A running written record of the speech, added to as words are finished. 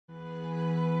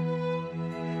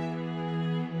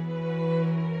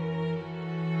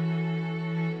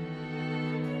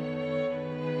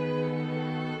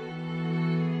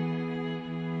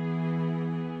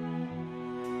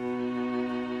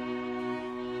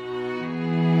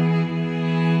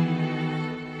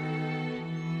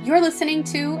You're listening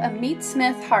to a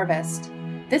Meatsmith Harvest.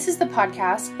 This is the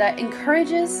podcast that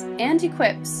encourages and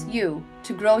equips you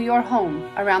to grow your home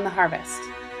around the harvest.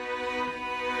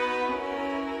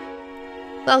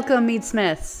 Welcome,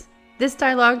 Meatsmiths. This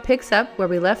dialogue picks up where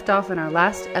we left off in our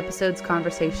last episode's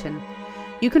conversation.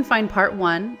 You can find part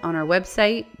 1 on our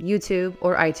website, YouTube,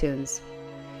 or iTunes.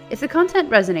 If the content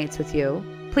resonates with you,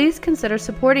 please consider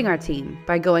supporting our team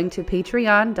by going to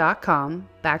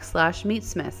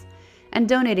patreon.com/Meatsmith and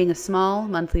donating a small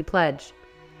monthly pledge.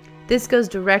 This goes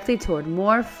directly toward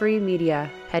more free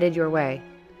media headed your way.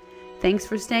 Thanks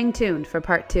for staying tuned for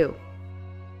part 2.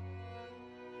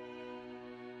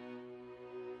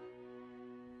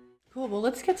 Cool, well,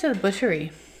 let's get to the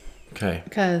butchery. Okay.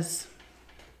 Because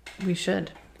we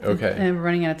should. Okay. And we're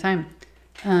running out of time.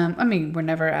 I mean, we're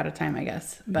never out of time, I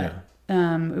guess. But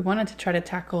we wanted to try to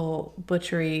tackle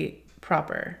butchery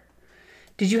proper.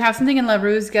 Did you have something in La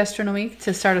Rue's Gastronomique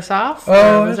to start us off?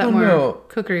 Oh, or was I that don't more know.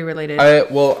 Cookery related?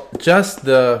 Well, just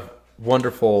the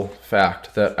wonderful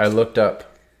fact that I looked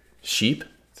up sheep,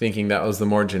 thinking that was the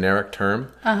more generic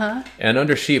term. Uh-huh. And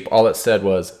under sheep, all it said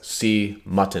was, see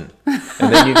mutton.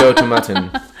 And then you go to mutton,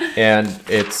 and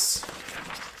it's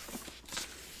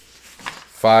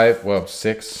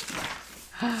 6.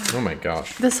 Oh my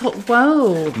gosh.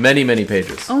 Whoa. Many, many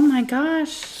pages. Oh my gosh.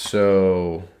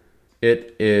 So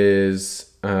it is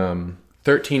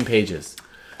 13 pages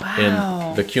in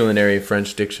the culinary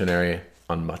French dictionary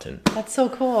on mutton. That's so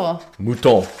cool.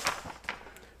 Mouton.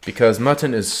 Because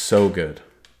mutton is so good.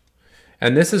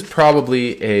 And this is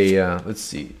probably a, let's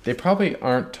see, they probably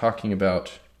aren't talking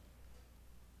about,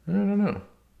 I don't know.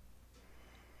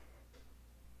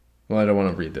 Well, I don't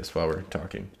want to read this while we're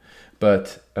talking.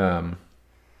 But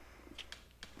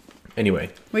anyway.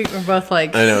 We're both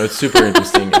like... I know, it's super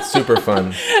interesting. It's super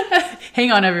fun. Hang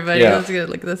on, everybody. Yeah. Let's go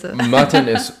look this up. Mutton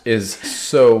is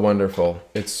so wonderful.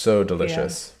 It's so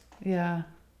delicious. Yeah.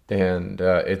 And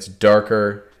it's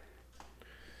darker.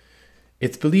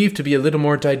 It's believed to be a little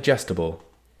more digestible,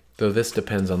 though this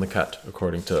depends on the cut,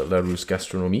 according to La Rue's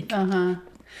Gastronomique. Uh-huh.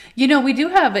 You know, we do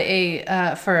have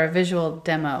for a visual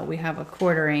demo, we have a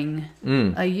quartering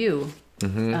video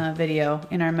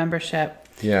in our membership.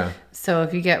 Yeah. So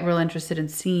if you get real interested in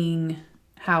seeing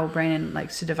how Brandon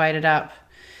likes to divide it up,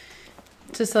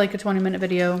 just like a 20-minute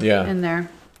video in there.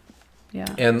 Yeah.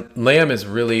 And lamb is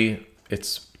really,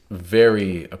 it's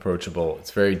very approachable.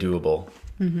 It's very doable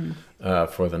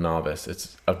for the novice.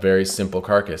 It's a very simple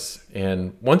carcass.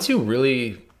 And once you've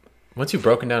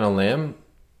broken down a lamb,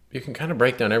 you can kind of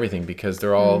break down everything because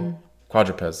they're all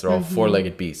quadrupeds. They're all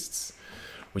four-legged beasts,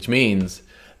 which means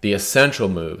the essential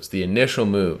moves, the initial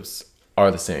moves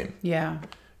are the same. Yeah.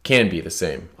 Can be the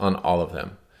same on all of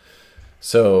them.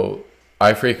 So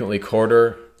I frequently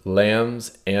quarter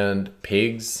lambs and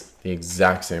pigs the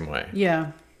exact same way.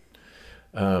 Yeah.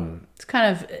 It's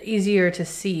kind of easier to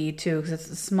see too because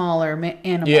it's a smaller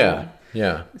animal.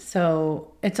 Yeah.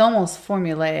 So it's almost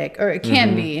formulaic, or it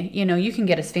can be. You know, you can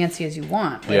get as fancy as you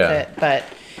want with it, but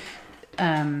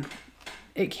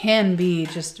it can be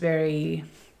just very...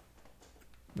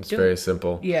 It's very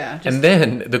simple. Yeah. And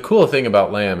then the cool thing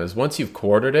about lamb is once you've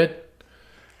quartered it,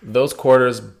 those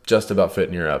quarters just about fit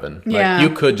in your oven. Like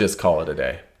you could just call it a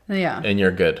day. Yeah. And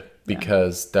you're good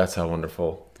because that's how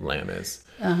wonderful lamb is.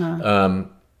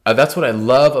 That's what I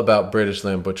love about British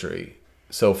lamb butchery.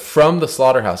 So from the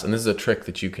slaughterhouse, and this is a trick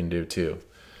that you can do too,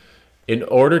 in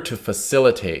order to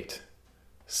facilitate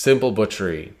simple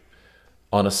butchery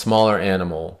on a smaller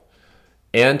animal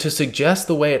and to suggest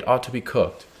the way it ought to be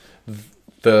cooked,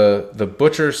 the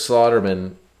butcher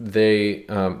slaughterman, the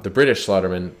British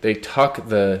slaughterman, they tuck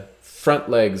the front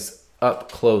legs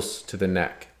up close to the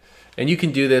neck. And you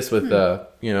can do this with a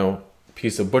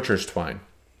piece of butcher's twine.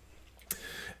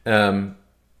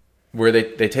 Where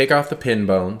they take off the pin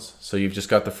bones, so you've just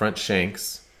got the front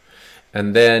shanks,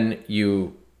 and then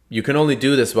you can only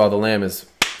do this while the lamb is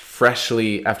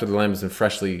after the lamb has been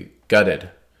freshly gutted,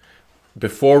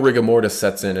 before rigor mortis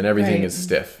sets in and everything is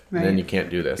stiff. And then you can't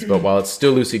do this. But while it's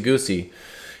still loosey-goosey,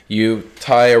 you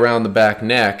tie around the back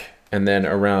neck and then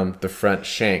around the front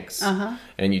shanks,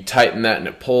 and you tighten that, and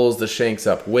it pulls the shanks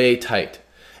up way tight.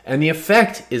 And the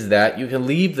effect is that you can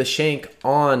leave the shank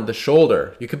on the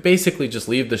shoulder. You could basically just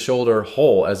leave the shoulder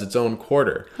whole as its own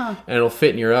quarter, and it'll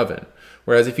fit in your oven.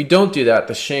 Whereas if you don't do that,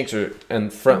 the shanks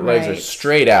and front legs are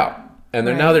straight out, and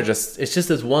it's just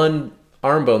this one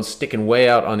arm bone sticking way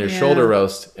out on your shoulder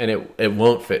roast, and it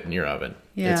won't fit in your oven.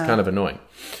 Yeah. It's kind of annoying.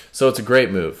 So it's a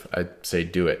great move. I'd say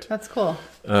do it. That's cool.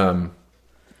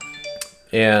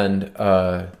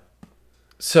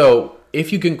 So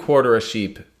if you can quarter a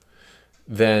sheep,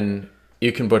 then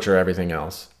you can butcher everything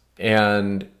else.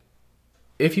 And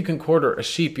if you can quarter a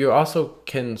sheep, you also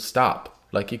can stop.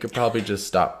 Like you could probably just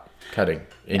stop cutting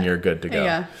and you're good to go.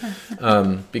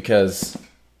 Yeah. Because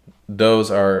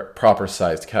those are proper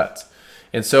sized cuts.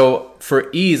 And so for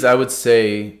ease, I would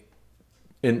say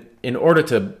in order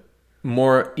to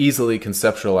more easily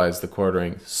conceptualize the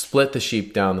quartering, split the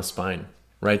sheep down the spine,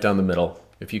 right down the middle,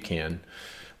 if you can,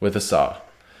 with a saw.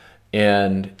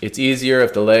 And it's easier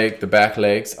if the back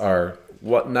legs are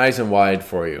nice and wide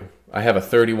for you. I have a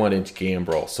 31-inch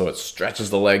gambrel, so it stretches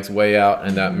the legs way out,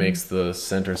 and that makes the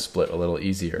center split a little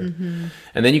easier.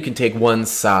 And then you can take one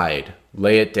side,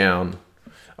 lay it down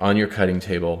on your cutting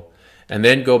table, and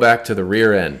then go back to the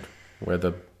rear end, where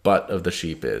the butt of the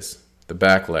sheep is, the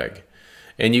back leg.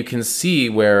 And you can see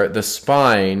where the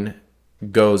spine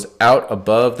goes out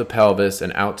above the pelvis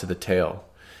and out to the tail.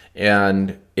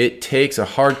 And it takes a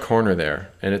hard corner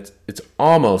there, and it's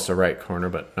almost a right corner,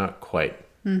 but not quite.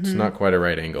 It's not quite a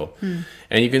right angle.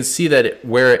 And you can see that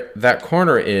where that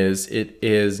corner is, it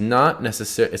is not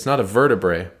necessarily, it's not a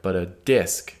vertebrae, but a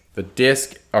disc. The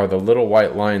disc are the little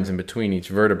white lines in between each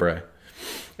vertebrae.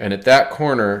 And at that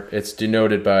corner, it's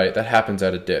denoted by, that happens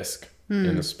at a disc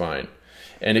in the spine.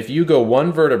 And if you go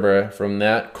one vertebra from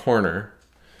that corner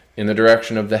in the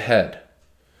direction of the head,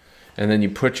 and then you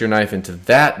put your knife into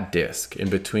that disc in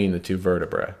between the two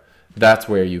vertebrae, that's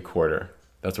where you quarter.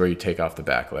 That's where you take off the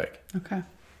back leg. Okay.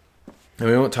 And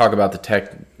we won't talk about the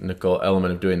technical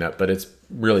element of doing that, but it's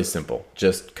really simple.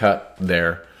 Just cut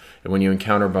there. And when you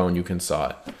encounter bone, you can saw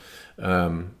it.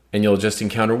 And you'll just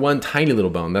encounter one tiny little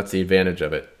bone. That's the advantage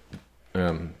of it.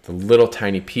 The little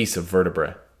tiny piece of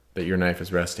vertebra that your knife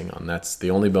is resting on. That's the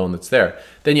only bone that's there.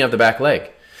 Then you have the back leg.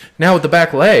 Now with the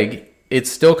back leg,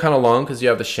 it's still kind of long because you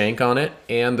have the shank on it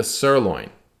and the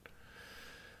sirloin.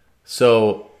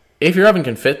 So if your oven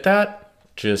can fit that,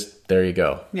 just there you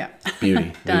go. Yeah.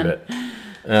 Beauty. Leave it.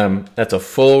 That's a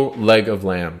full leg of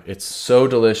lamb. It's so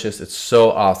delicious. It's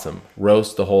so awesome.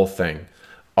 Roast the whole thing.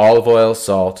 Olive oil,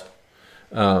 salt.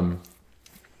 One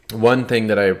thing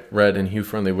that I read in Hugh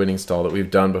Friendly Winning Stall that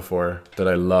we've done before that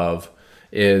I love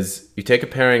is you take a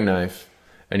paring knife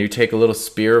and you take a little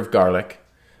spear of garlic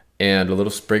and a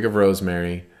little sprig of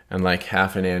rosemary and like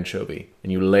half an anchovy,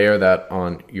 and you layer that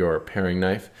on your paring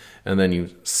knife, and then you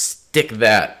stick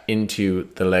that into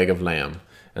the leg of lamb,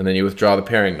 and then you withdraw the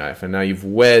paring knife, and now you've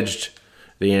wedged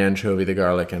the anchovy, the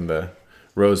garlic, and the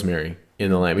rosemary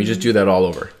in the lamb. You just do that all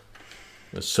over.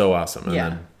 It's so awesome. And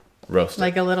then roast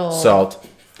like it. A little salt,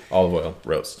 olive oil,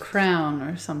 roast. Crown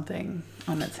or something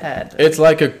on its head. It's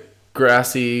like a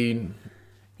grassy.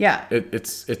 Yeah.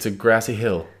 It's a grassy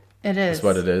hill. It is. That's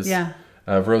what it is. Yeah.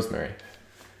 Of rosemary.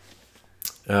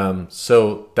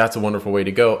 So that's a wonderful way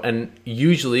to go. And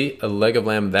usually a leg of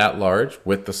lamb that large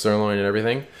with the sirloin and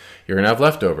everything, you're going to have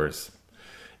leftovers.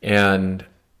 And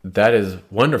that is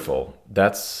wonderful.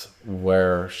 That's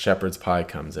where shepherd's pie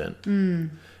comes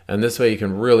in. And this way you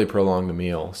can really prolong the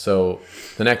meal. So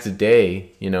the next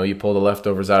day, you pull the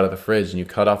leftovers out of the fridge and you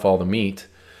cut off all the meat,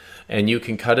 and you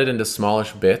can cut it into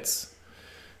smallish bits.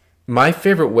 My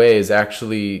favorite way is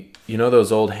actually,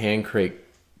 those old hand crank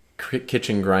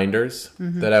kitchen grinders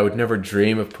that I would never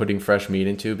dream of putting fresh meat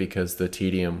into because the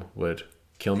tedium would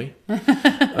kill me.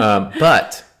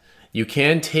 But you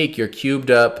can take your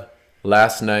cubed up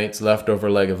last night's leftover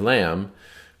leg of lamb,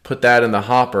 put that in the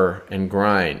hopper and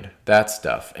grind that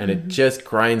stuff. And it just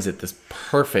grinds it this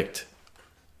perfect.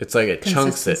 It's like it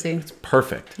chunks it. It's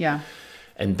perfect. Yeah.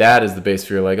 And that is the base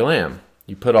for your leg of lamb.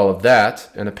 You put all of that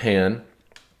in a pan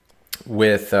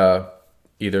with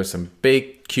either some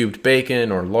cubed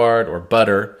bacon or lard or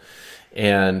butter,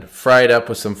 and fry it up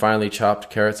with some finely chopped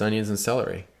carrots, onions, and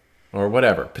celery. Or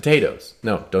whatever. Potatoes.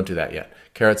 No, don't do that yet.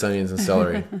 Carrots, onions, and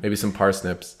celery. Maybe some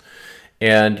parsnips.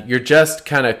 And you're just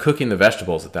kind of cooking the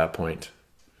vegetables at that point.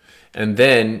 And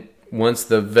then once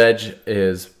the veg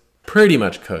is pretty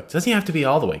much cooked, doesn't have to be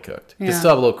all the way cooked. You can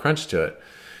still have a little crunch to it.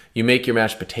 You make your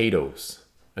mashed potatoes,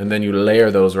 and then you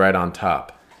layer those right on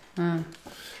top.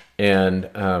 And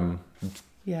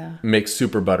make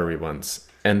super buttery ones.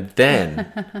 And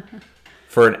then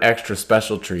for an extra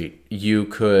special treat, you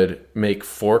could make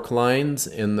fork lines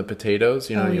in the potatoes.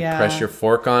 You press your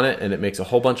fork on it and it makes a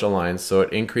whole bunch of lines, so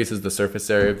it increases the surface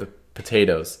area of the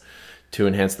potatoes to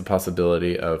enhance the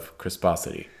possibility of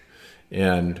crisposity.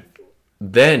 And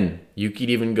then you could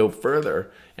even go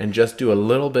further and just do a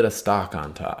little bit of stock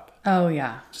on top. Oh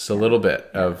yeah. Just a little bit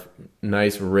of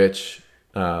nice rich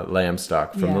lamb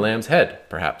stock from the lamb's head,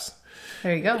 perhaps.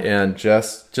 There you go. And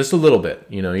just a little bit.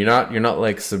 You're not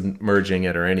like submerging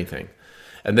it or anything.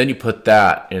 And then you put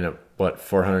that in a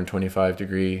 425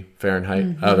 degree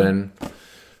Fahrenheit oven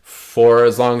for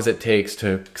as long as it takes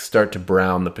to start to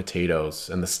brown the potatoes,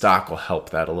 and the stock will help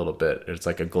that a little bit. It's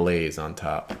like a glaze on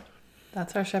top.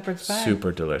 That's our shepherd's pie.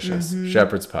 Super delicious.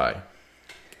 Shepherd's pie.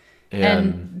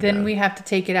 And then we have to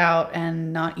take it out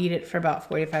and not eat it for about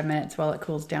 45 minutes while it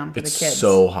cools down for the kids. It's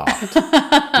so hot.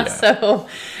 So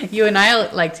you and I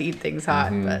like to eat things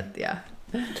hot, but yeah.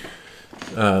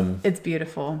 It's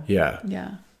beautiful. Yeah.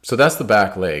 Yeah. So that's the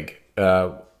back leg.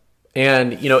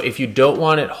 And, you know, if you don't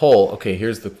want it whole, okay,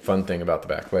 here's the fun thing about the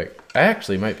back leg. I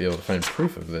actually might be able to find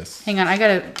proof of this. Hang on, I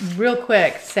gotta real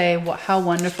quick say how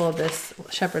wonderful this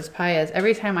shepherd's pie is.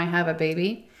 Every time I have a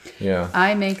baby,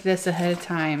 I make this ahead of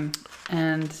time,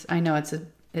 and I know it's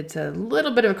a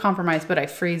little bit of a compromise, but I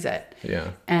freeze it. Yeah.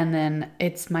 And then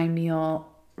it's my meal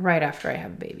right after I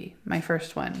have a baby, my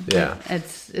first one. Yeah.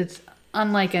 It's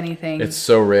unlike anything. It's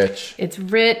so rich. It's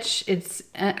rich.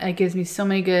 It gives me so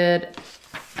many good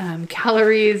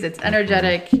calories. It's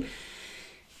energetic.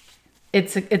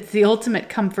 It's the ultimate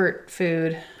comfort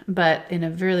food, but in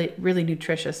a really, really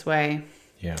nutritious way.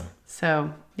 Yeah.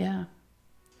 So, yeah.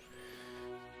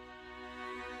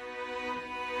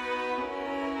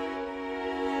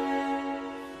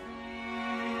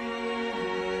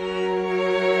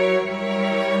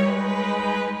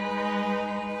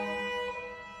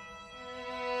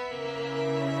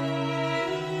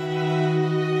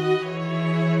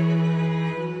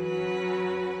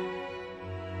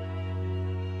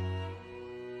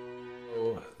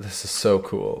 This is so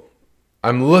cool.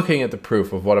 I'm looking at the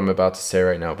proof of what I'm about to say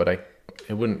right now, but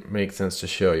it wouldn't make sense to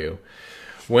show you.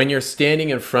 When you're standing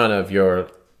in front of your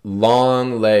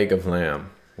long leg of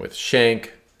lamb with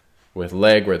shank, with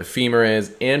leg where the femur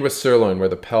is, and with sirloin where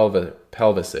the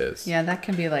pelvis is. Yeah, that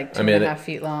can be like 2.5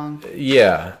 feet long.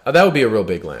 Yeah, that would be a real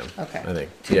big lamb. Okay. I think.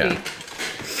 Too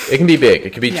It can be big.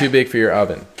 It can be too big for your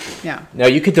oven. Yeah. Now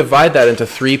you could divide that into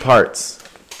 3 parts,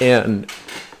 and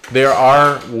there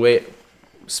are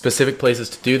specific places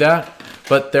to do that,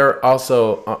 but there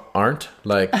also aren't.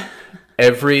 Like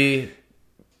every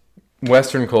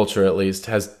Western culture, at least,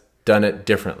 has done it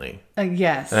differently.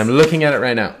 Yes. And I'm looking at it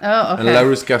right now. Oh, okay. And La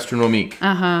Russe Gastronomique.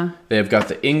 They have got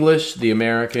the English, the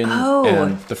American,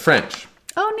 and the French.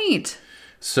 Oh, neat.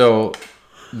 So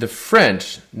the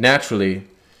French, naturally,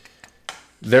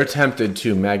 they're tempted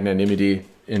to magnanimity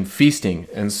in feasting,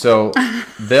 and so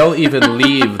they'll even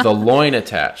leave the loin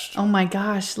attached. Oh my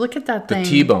gosh, look at that thing. The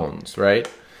T-bones, right?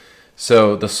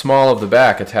 So the small of the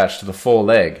back attached to the full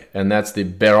leg, and that's the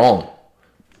Baron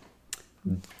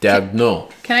d'Agneau.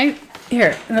 Can I,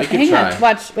 here, hang on,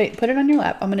 watch, wait, put it on your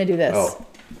lap. I'm going to do this. Oh.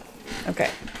 Okay,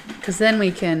 because then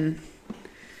we can,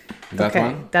 that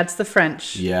one? That's the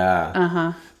French.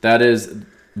 Yeah. That is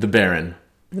the Baron.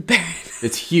 The Baron.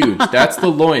 It's huge. That's the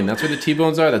loin. That's where the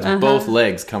T-bones are. That's both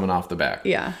legs coming off the back.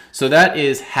 Yeah. So that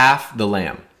is half the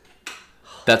lamb.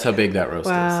 That's how big that roast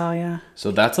is. Wow, yeah.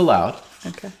 So that's allowed.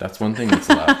 Okay. That's one thing that's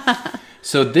allowed.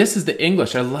 So this is the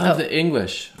English. I love the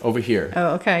English over here.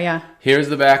 Oh, okay, yeah. Here's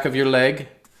the back of your leg.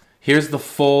 Here's the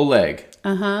full leg.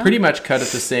 Pretty much cut at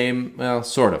the same, well,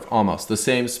 sort of, almost, the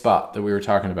same spot that we were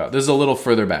talking about. This is a little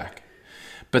further back.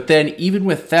 But then even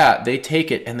with that, they take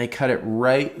it and they cut it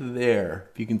right there.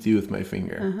 If you can see with my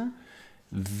finger.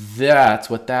 That's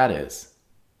what that is.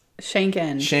 Shank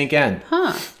end. Shank end.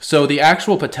 Huh. So the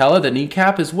actual patella, the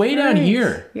kneecap, is way down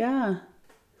here. Yeah.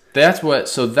 That's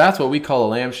what we call a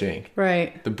lamb shank.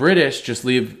 Right. The British just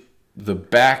leave the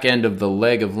back end of the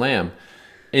leg of lamb.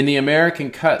 In the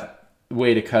American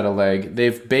way to cut a leg,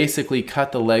 they've basically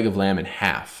cut the leg of lamb in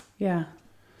half. Yeah.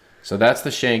 So that's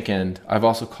the shank end. I've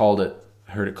also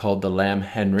heard it called the lamb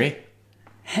Henry.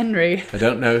 Henry. I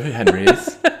don't know who Henry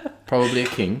is. Probably a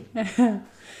king.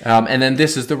 And then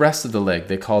this is the rest of the leg.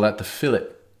 They call that the fillet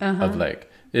of leg.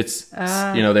 It's,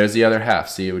 there's the other half.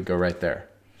 See, it would go right there.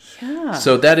 Yeah.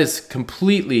 So that is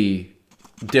completely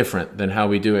different than how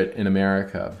we do it in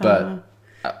America, but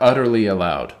utterly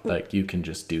allowed. Like, you can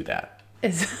just do that.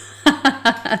 It's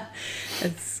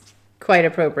quite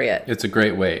appropriate. It's a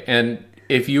great way. And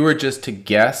if you were just to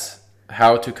guess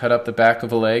how to cut up the back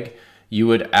of a leg, you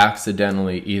would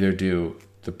accidentally either do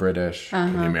the British or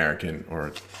the American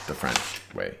or the French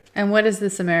way. And what is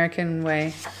this American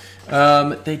way?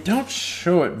 They don't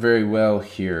show it very well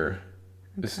here.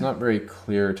 Okay. It's not very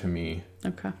clear to me.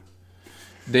 Okay.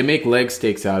 They make leg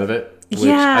steaks out of it, which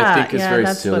I think is very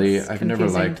silly. I've never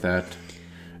liked that.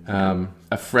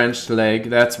 A French leg,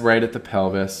 that's right at the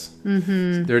pelvis.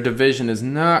 Their division is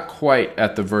not quite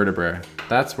at the vertebrae.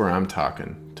 That's where I'm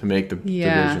talking. To make the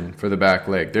division for the back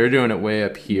leg. They're doing it way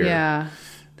up here,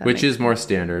 which is more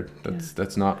standard.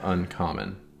 That's not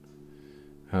uncommon.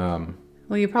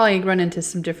 Well, you probably run into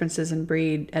some differences in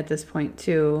breed at this point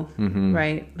too,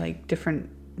 right? Like different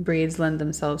breeds lend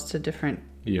themselves to different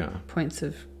points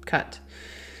of cut,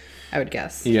 I would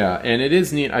guess. Yeah, and it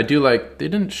is neat. I do like, they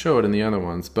didn't show it in the other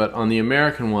ones, but on the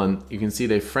American one, you can see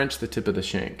they French the tip of the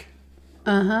shank.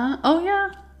 Uh-huh. Oh,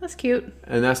 yeah. That's cute.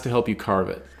 And that's to help you carve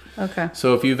it. Okay.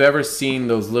 So if you've ever seen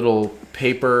those little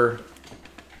paper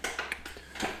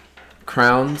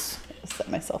crowns. I'll set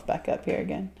myself back up here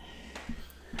again.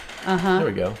 Uh-huh. There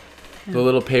we go. Yeah. The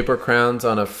little paper crowns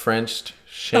on a Frenched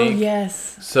shank. Oh,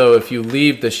 yes. So if you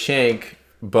leave the shank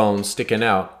bone sticking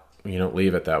out, you don't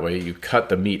leave it that way. You cut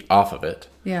the meat off of it.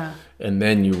 Yeah. And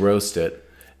then you roast it.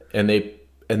 And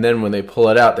then when they pull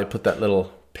it out, they put that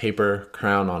little paper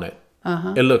crown on it.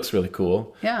 Uh-huh. It looks really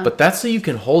cool. Yeah. But that's so you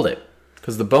can hold it,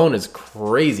 because the bone is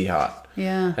crazy hot.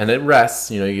 Yeah. And it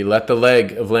rests. You let the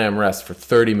leg of lamb rest for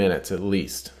 30 minutes at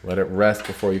least. Let it rest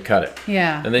before you cut it.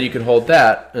 Yeah. And then you can hold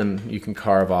that, and you can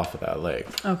carve off of that leg.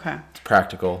 Okay. It's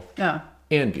practical. Yeah.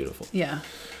 And beautiful. Yeah.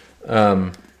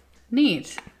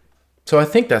 Neat. So I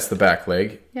think that's the back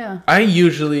leg. Yeah.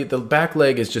 The back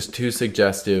leg is just too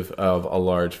suggestive of a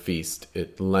large feast.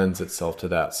 It lends itself to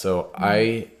that. So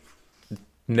I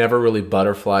never really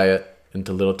butterfly it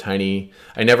into little tiny,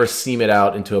 I never seam it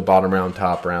out into a bottom round,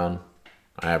 top round.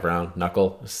 I have round,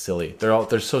 knuckle. It's silly.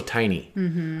 They're so tiny.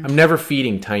 Mm-hmm. I'm never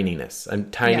feeding tininess. I'm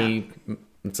tiny. Yeah.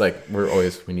 It's like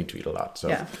we need to eat a lot.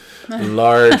 So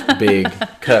large, big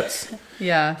cuts.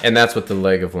 Yeah. And that's what the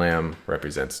leg of lamb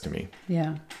represents to me.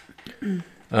 Yeah.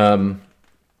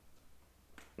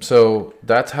 So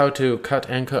that's how to cut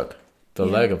and cook the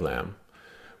leg of lamb,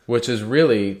 which is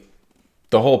really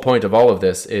the whole point of all of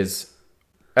this. Is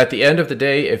at the end of the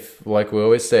day, if, like we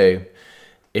always say,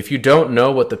 if you don't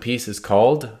know what the piece is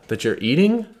called that you're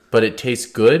eating, but it tastes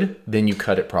good, then you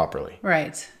cut it properly.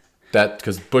 Right.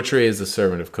 Because butchery is the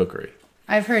servant of cookery.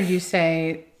 I've heard you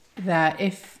say that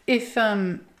if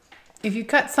you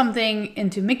cut something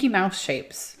into Mickey Mouse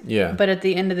shapes, but at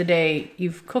the end of the day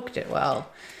you've cooked it well,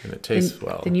 and it tastes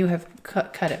well, then you have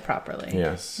cut it properly.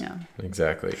 Yes. Yeah.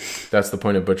 Exactly. That's the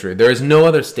point of butchery. There is no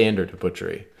other standard of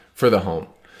butchery for the home.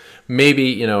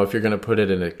 Maybe, if you're going to put it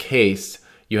in a case,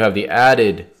 you have the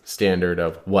added standard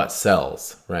of what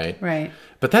sells, right? Right.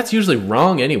 But that's usually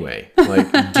wrong anyway.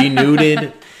 Like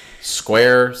denuded,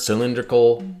 square,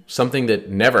 cylindrical, something that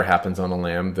never happens on a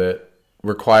lamb, that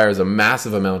requires a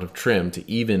massive amount of trim to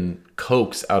even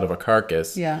coax out of a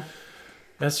carcass. Yeah.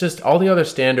 That's just, all the other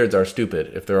standards are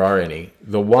stupid, if there are any.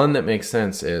 The one that makes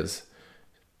sense is,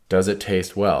 does it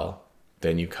taste well?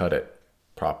 Then you cut it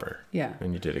proper. Yeah.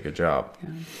 And you did a good job. Yeah.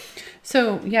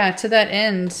 So, to that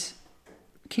end,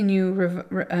 can you,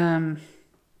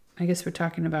 I guess we're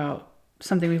talking about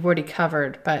something we've already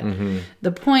covered, but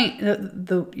the point,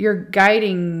 your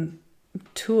guiding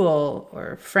tool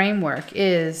or framework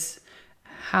is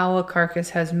how a carcass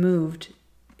has moved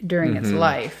during its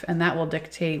life, and that will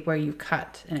dictate where you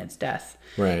cut in its death.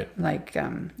 Right. Like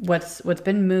what's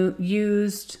been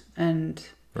used, and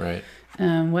right.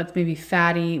 What's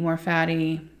maybe more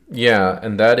fatty. Yeah,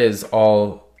 and that is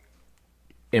all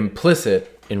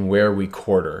implicit in where we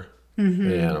quarter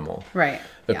the animal. Right.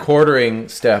 The quartering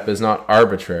step is not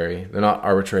arbitrary. They're not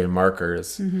arbitrary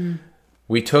markers.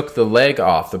 We took the leg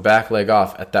off, the back leg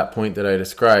off at that point that I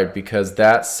described, because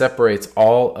that separates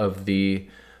all of the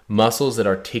muscles that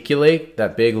articulate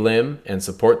that big limb and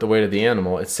support the weight of the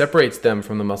animal. It separates them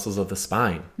from the muscles of the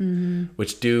spine,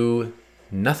 which do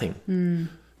nothing.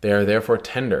 They are therefore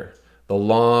tender. The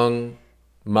long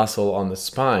muscle on the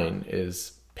spine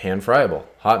is pan-friable,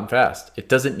 hot and fast. It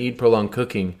doesn't need prolonged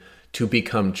cooking to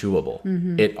become chewable.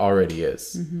 It already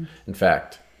is. In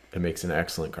fact, it makes an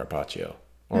excellent carpaccio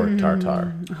or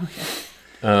tartare.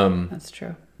 Okay. That's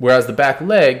true. Whereas the back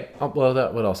leg, well,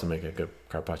 that would also make a good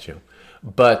carpaccio.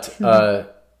 But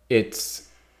that's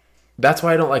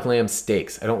why I don't like lamb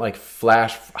steaks. I don't like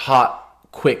flash, hot,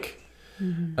 quick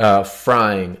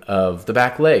frying of the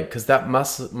back leg, because that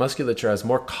musculature has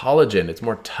more collagen. It's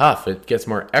more tough. It gets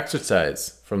more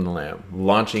exercise from the lamb,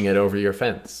 launching it over your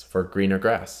fence for greener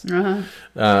grass.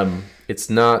 It's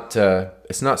not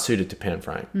suited to pan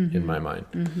frying in my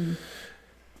mind,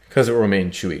 because it will remain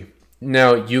chewy.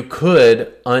 Now, you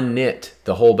could unknit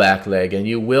the whole back leg and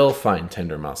you will find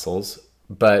tender muscles,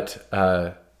 but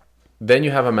then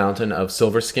you have a mountain of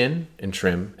silver skin and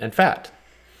trim and fat.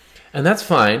 And that's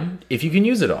fine if you can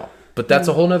use it all. But that's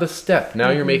a whole nother step. Now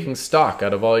you're making stock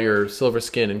out of all your silver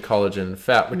skin and collagen and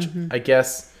fat, which I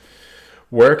guess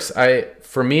works.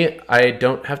 For me, I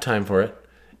don't have time for it.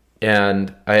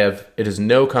 And it is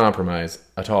no compromise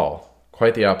at all.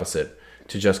 Quite the opposite.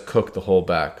 To just cook the whole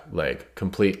back leg,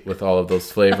 complete with all of those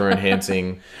flavor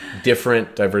enhancing,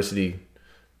 different diversity,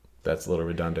 that's a little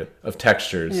redundant, of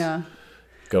textures. Yeah.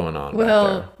 going on.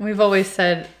 Well, we've always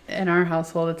said in our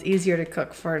household it's easier to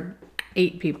cook for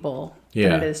 8 people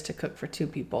than it is to cook for 2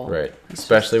 people. Right.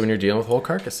 Especially when you're dealing with whole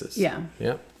carcasses. Yeah.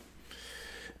 Yeah.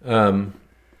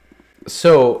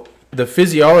 So the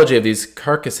physiology of these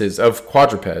carcasses of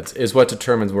quadrupeds is what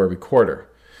determines where we quarter.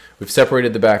 We've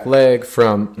separated the back leg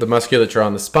from the musculature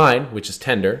on the spine, which is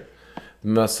tender.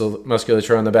 The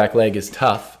musculature on the back leg is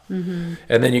tough. And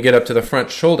then you get up to the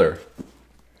front shoulder.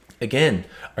 Again,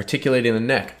 articulating the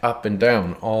neck up and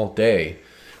down all day.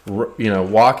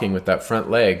 Walking with that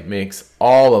front leg makes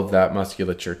all of that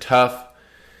musculature tough,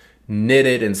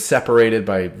 knitted and separated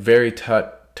by very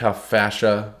tough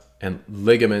fascia and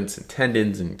ligaments and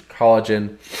tendons and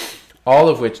collagen, all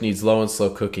of which needs low and slow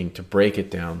cooking to break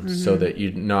it down so that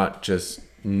you're not just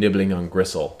nibbling on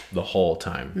gristle the whole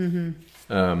time.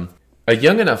 A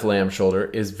young enough lamb shoulder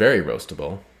is very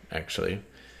roastable, actually.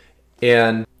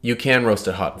 And you can roast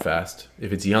it hot and fast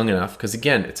if it's young enough, because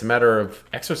again, it's a matter of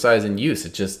exercise and use.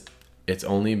 It's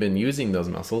only been using those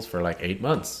muscles for like 8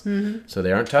 months, so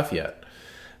they aren't tough yet.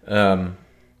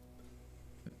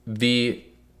 The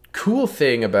cool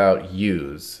thing about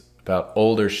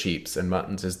older sheeps and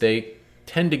muttons is they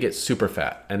tend to get super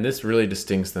fat, and this really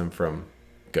distinguishes them from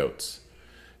goats.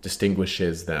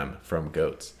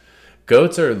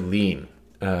 Goats are lean.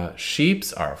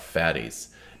 Sheeps are fatties,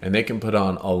 and they can put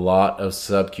on a lot of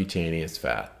subcutaneous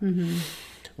fat.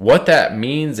 What that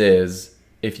means is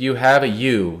if you have a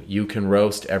ewe, you can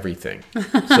roast everything.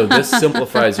 So this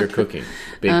simplifies your cooking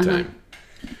big time,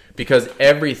 because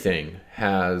everything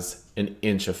has an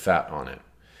inch of fat on it.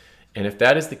 And if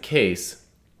that is the case,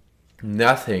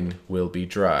 nothing will be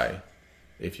dry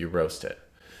if you roast it.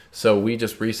 So we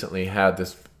just recently had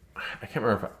this, I can't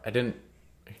remember if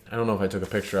I don't know if I took a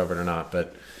picture of it or not,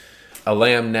 but a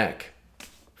lamb neck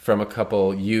from a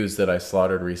couple ewes that I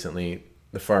slaughtered recently.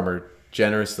 The farmer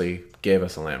generously gave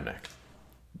us a lamb neck,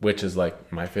 which is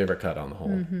like my favorite cut on the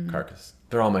whole carcass.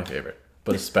 They're all my favorite,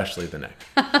 but especially the neck.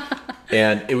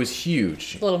 And it was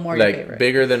huge. A little more your favorite.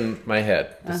 Bigger than my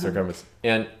head, the circumference,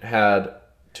 and had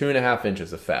 2.5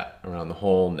 inches of fat around the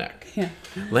whole neck. Yeah.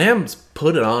 Lambs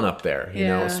put it on up there, you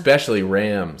know, especially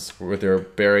rams, where they're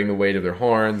bearing the weight of their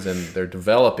horns and they're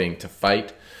developing to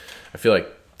fight. I feel like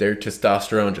their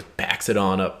testosterone just backs it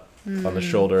on up on the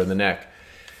shoulder and the neck.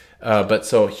 But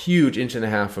so a huge 1.5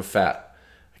 inches of fat.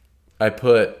 I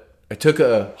took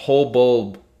a whole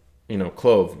bulb,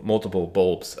 clove, multiple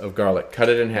bulbs of garlic, cut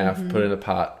it in half, put it in a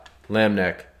pot, lamb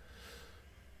neck,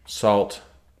 salt,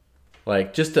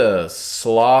 like just a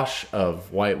slosh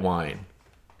of white wine.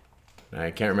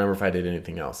 I can't remember if I did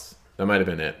anything else. That might have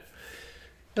been it.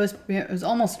 It was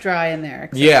almost dry in there.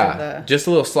 Yeah, just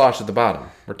a little slosh at the bottom.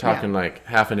 We're talking like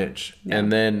 1/2 inch. Yeah.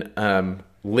 And then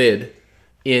lid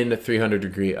in a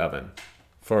 300-degree oven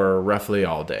for roughly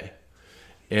all day.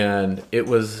 And it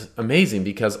was amazing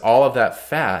because all of that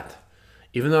fat,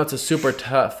 even though it's a super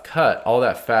tough cut, all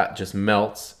that fat just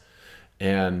melts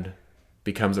and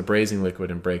becomes a braising liquid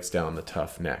and breaks down the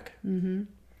tough neck.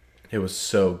 It was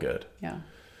so good. Yeah.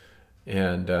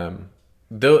 And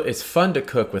though it's fun to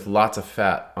cook with lots of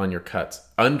fat on your cuts,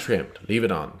 untrimmed, leave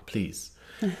it on, please.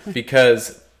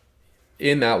 Because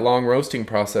in that long roasting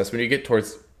process, when you get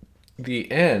towards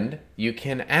the end, you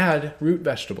can add root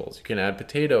vegetables. You can add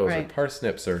potatoes or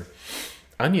parsnips or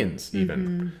onions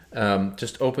even.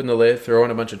 Just open the lid, throw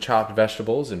in a bunch of chopped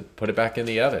vegetables and put it back in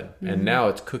the oven. And now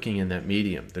it's cooking in that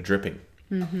medium, the dripping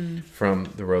from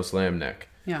the roast lamb neck.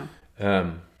 Yeah.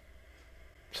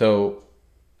 So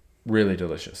really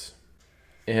delicious.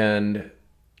 And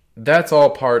that's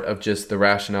all part of just the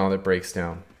rationale that breaks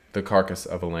down the carcass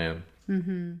of a lamb.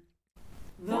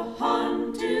 The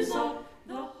hunt is up.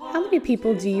 How many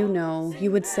people do you know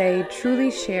you would say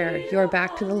truly share your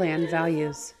back to the land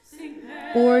values?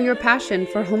 Or your passion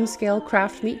for home-scale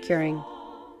craft meat curing?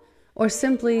 Or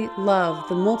simply love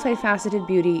the multifaceted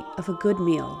beauty of a good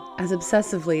meal as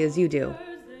obsessively as you do?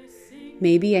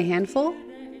 Maybe a handful?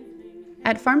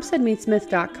 At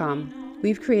farmsteadmeatsmith.com,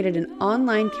 we've created an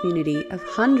online community of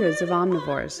hundreds of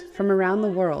omnivores from around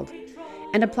the world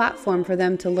and a platform for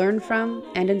them to learn from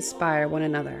and inspire one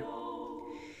another.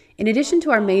 In addition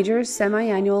to our major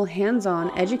semi-annual hands-on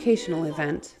educational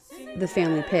event, The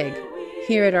Family Pig,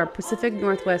 here at our Pacific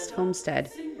Northwest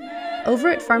homestead, over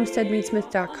at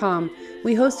farmsteadmeatsmith.com,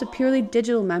 we host a purely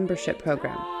digital membership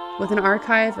program with an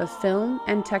archive of film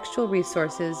and textual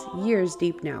resources years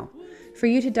deep now, for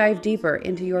you to dive deeper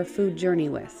into your food journey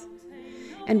with.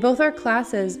 And both our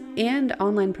classes and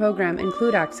online program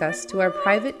include access to our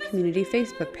private community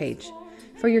Facebook page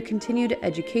for your continued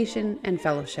education and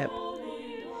fellowship.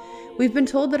 We've been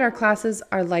told that our classes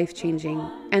are life-changing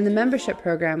and the membership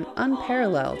program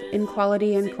unparalleled in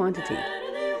quality and quantity.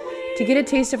 To get a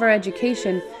taste of our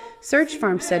education, search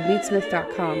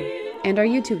farmsteadmeatsmith.com and our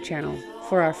YouTube channel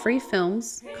for our free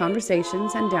films,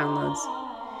 conversations, and downloads.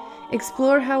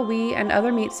 Explore how we and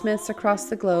other meatsmiths across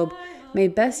the globe may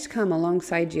best come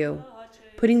alongside you,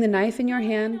 putting the knife in your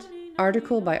hand,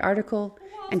 article by article,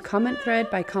 and comment thread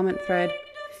by comment thread,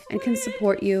 and can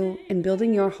support you in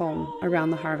building your home around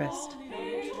the harvest.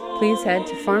 Please head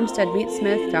to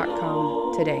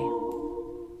farmsteadmeatsmith.com today.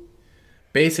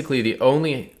 Basically, the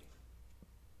only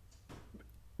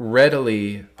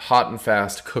readily hot and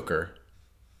fast cooker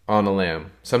on a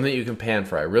lamb, something that you can pan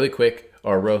fry really quick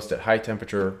or roast at high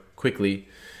temperature quickly,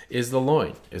 is the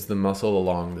loin, is the muscle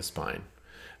along the spine.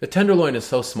 The tenderloin is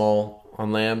so small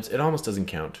on lambs, it almost doesn't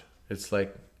count. It's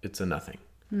like, it's a nothing.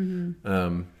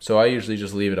 So I usually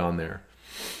just leave it on there.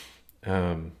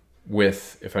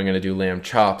 If I'm going to do lamb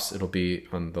chops, it'll be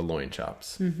on the loin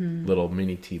chops. Little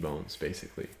mini T-bones,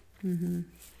 basically.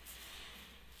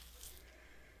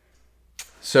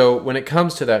 So when it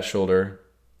comes to that shoulder,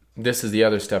 this is the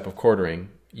other step of quartering.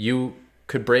 You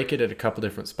could break it at a couple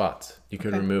different spots. You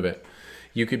could remove it.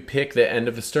 You could pick the end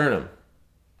of the sternum.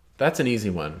 That's an easy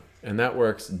one, and that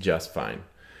works just fine.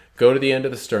 Go to the end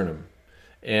of the sternum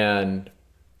and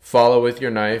follow with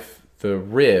your knife the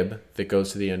rib that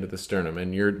goes to the end of the sternum.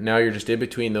 And now you're just in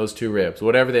between those two ribs,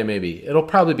 whatever they may be. It'll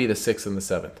probably be the 6th and the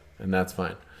 7th, and that's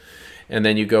fine. And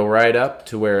then you go right up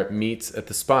to where it meets at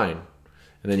the spine.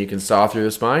 And then you can saw through the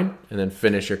spine and then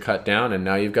finish your cut down, and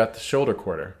now you've got the shoulder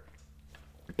quarter.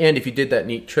 And if you did that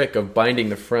neat trick of binding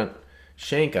the front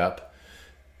shank up,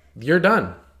 you're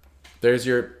done. That's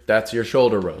your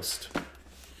shoulder roast.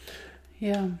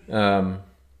 Yeah.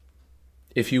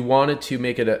 If you wanted to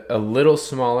make it a little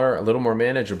smaller, a little more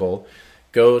manageable,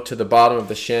 go to the bottom of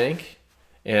the shank,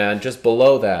 and just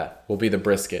below that will be the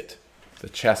brisket, the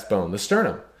chest bone, the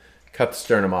sternum. Cut the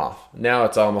sternum off. Now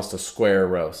it's almost a square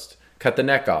roast. Cut the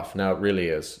neck off. Now it really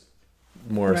is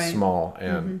more small,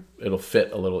 and it'll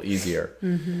fit a little easier.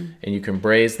 And you can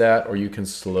braise that, or you can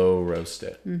slow roast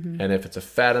it. And if it's a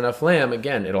fat enough lamb,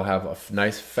 again, it'll have a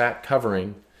nice fat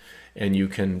covering, and you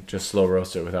can just slow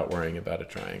roast it without worrying about it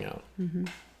drying out.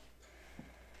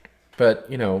 But,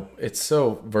 it's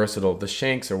so versatile. The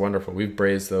shanks are wonderful. We've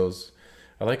braised those.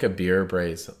 I like a beer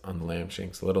braise on the lamb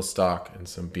shanks. A little stock and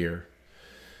some beer.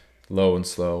 Low and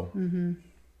slow.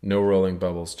 No rolling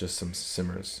bubbles, just some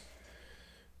simmers.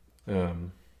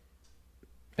 And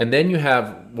then you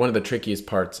have one of the trickiest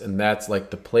parts, and that's like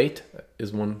the plate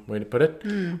is one way to put it,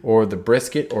 or the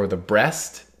brisket or the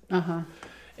breast.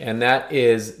 And that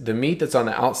is the meat that's on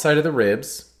the outside of the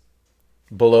ribs,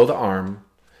 below the arm,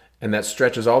 and that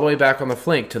stretches all the way back on the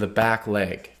flank to the back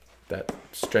leg, that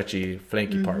stretchy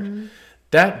flanky part.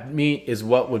 That meat is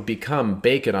what would become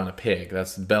bacon on a pig.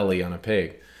 That's belly on a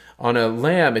pig. On a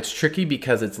lamb, it's tricky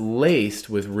because it's laced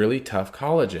with really tough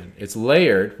collagen. It's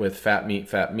layered with fat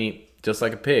meat, just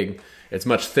like a pig. It's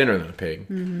much thinner than a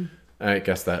pig. I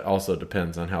guess that also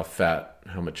depends on how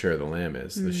mature the lamb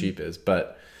is, the sheep is.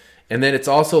 And then it's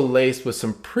also laced with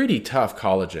some pretty tough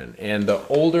collagen. And the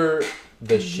older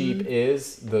the sheep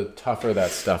is, the tougher that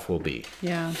stuff will be.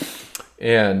 Yeah.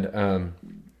 And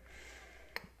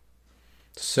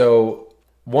so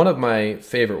one of my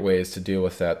favorite ways to deal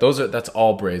with that's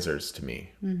all braisers to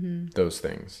me, those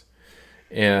things.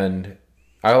 And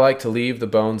I like to leave the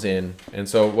bones in. And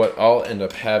so what I'll end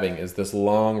up having is this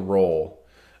long roll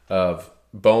of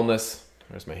boneless,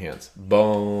 where's my hands?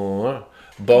 Boneless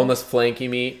flanky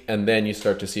meat. And then you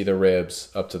start to see the ribs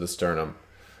up to the sternum.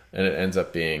 And it ends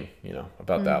up being,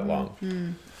 about that long.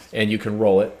 And you can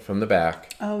roll it from the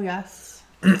back. Oh, yes.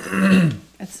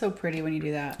 It's so pretty when you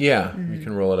do that. Yeah, you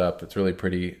can roll it up. It's really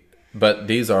pretty. But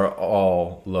these are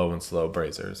all low and slow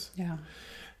braisers. Yeah.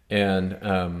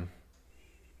 And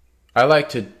I like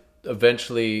to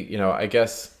eventually, I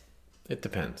guess it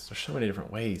depends. There's so many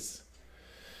different ways.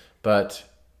 But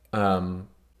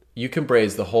you can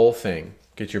braise the whole thing.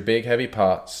 Get your big heavy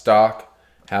pot, stock,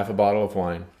 half a bottle of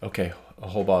wine. Okay, a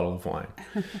whole bottle of wine.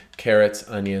 Carrots,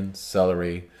 onions,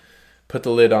 celery. Put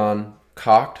the lid on,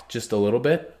 cocked just a little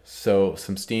bit so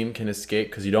some steam can escape,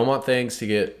 because you don't want things to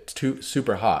get too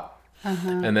super hot.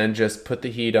 And then just put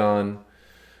the heat on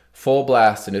full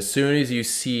blast, and as soon as you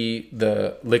see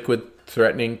the liquid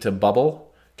threatening to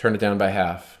bubble, turn it down by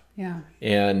half. Yeah.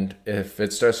 And if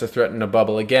it starts to threaten to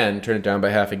bubble again, turn it down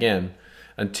by half again,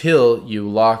 until you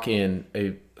lock in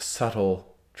a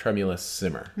subtle tremulous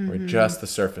simmer where just the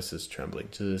surface is trembling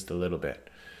just a little bit.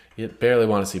 You barely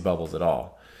want to see bubbles at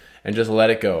all. And just let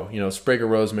it go. Sprig of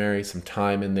rosemary, some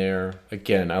thyme in there.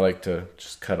 Again, I like to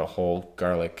just cut a whole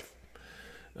garlic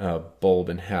bulb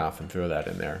in half and throw that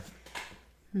in there.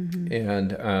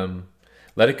 And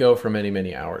let it go for many,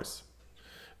 many hours.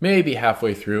 Maybe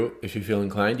halfway through, if you feel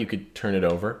inclined, you could turn it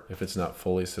over if it's not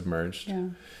fully submerged. Yeah.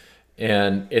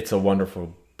 And it's a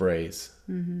wonderful braise.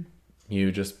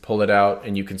 You just pull it out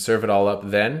and you can serve it all up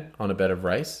then on a bed of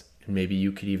rice. And maybe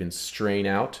you could even strain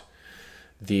out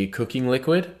the cooking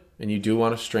liquid, and you do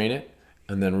want to strain it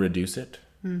and then reduce it.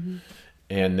 And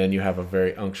then you have a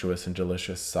very unctuous and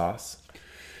delicious sauce.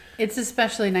 It's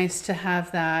especially nice to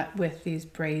have that with these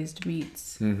braised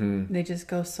meats. They just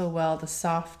go so well. The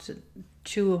soft,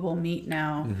 chewable meat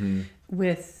now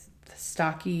with the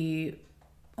stocky,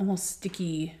 almost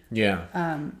sticky. Yeah.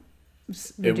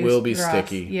 It will be broth.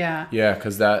 sticky. Yeah. Yeah,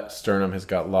 because that sternum has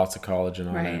got lots of collagen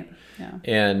on it. Right. Yeah.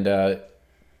 And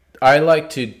I like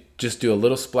to just do a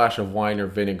little splash of wine or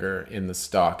vinegar in the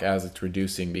stock as it's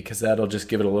reducing, because that'll just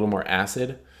give it a little more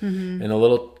acid. And a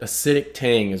little acidic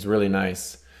tang is really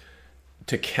nice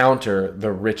to counter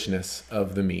the richness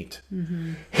of the meat.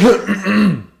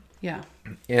 Yeah.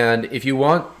 And if you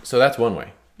want, so that's one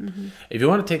way. If you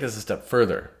want to take this a step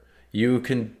further, you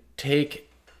can take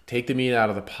the meat out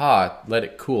of the pot, let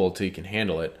it cool till you can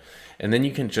handle it, and then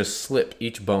you can just slip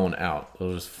each bone out.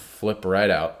 It'll just flip right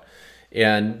out.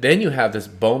 And then you have this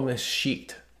boneless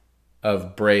sheet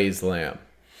of braised lamb.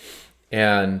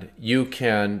 And you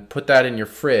can put that in your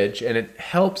fridge, and it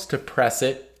helps to press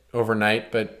it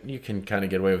overnight, but you can kind of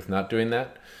get away with not doing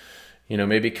that. You know,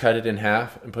 maybe cut it in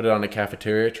half and put it on a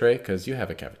cafeteria tray, because you have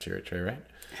a cafeteria tray, right?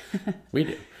 We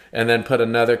do. And then put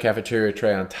another cafeteria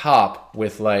tray on top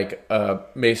with like a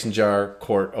mason jar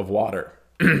quart of water.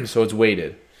 So it's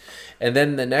weighted. And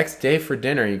then the next day for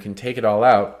dinner, you can take it all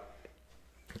out,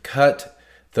 cut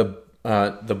the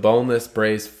boneless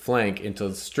braised flank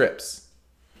into strips,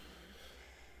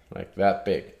 like that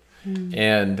big,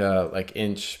 and like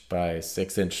 1 by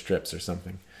 6 inch strips or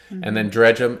something. And then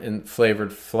dredge them in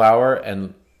flavored flour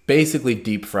and basically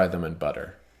deep fry them in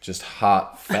butter. Just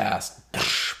hot, fast,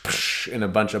 in a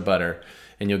bunch of butter,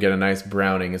 and you'll get a nice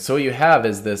browning. And so what you have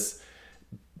is this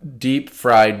deep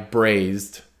fried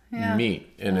braised meat,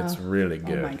 and it's really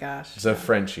good. Oh my gosh. It's a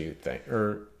Frenchy thing.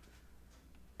 Or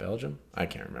Belgium? I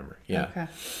can't remember. Yeah.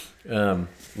 Okay.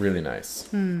 Really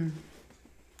nice.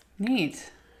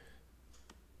 Neat.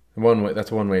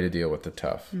 That's one way to deal with the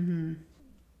tough. And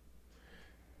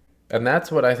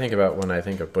that's what I think about when I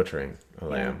think of butchering a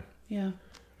lamb. Yeah.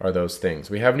 Are those things.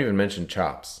 We haven't even mentioned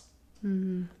chops.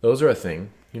 Those are a thing.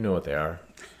 You know what they are.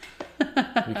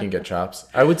 You can get chops.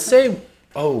 I would say,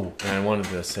 and I wanted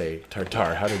to say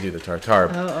tartare, how to do the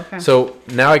tartare. Oh, okay. So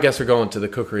now I guess we're going to the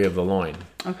cookery of the loin.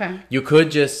 Okay. You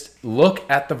could just look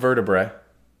at the vertebrae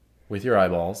with your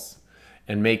eyeballs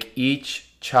and make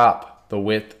each chop the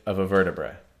width of a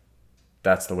vertebrae.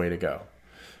 That's the way to go.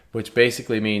 Which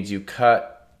basically means you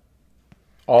cut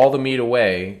all the meat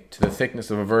away to the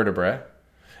thickness of a vertebrae,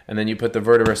 and then you put the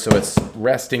vertebra so it's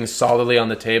resting solidly on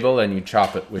the table, and you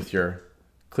chop it with your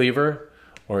cleaver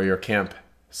or your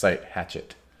campsite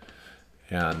hatchet.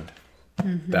 And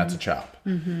that's a chop.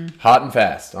 Hot and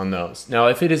fast on those. Now,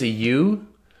 if it is a ewe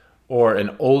or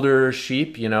an older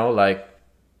sheep, you know, like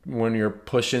when you're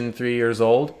pushing 3 years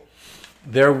old,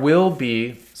 there will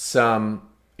be some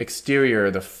exterior,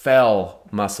 the fell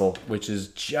muscle, which is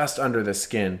just under the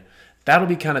skin. That'll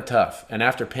be kind of tough. And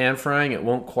after pan frying, it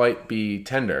won't quite be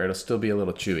tender. It'll still be a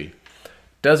little chewy.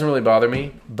 Doesn't really bother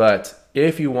me, but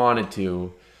if you wanted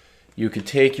to, you could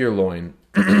take your loin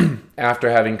after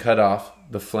having cut off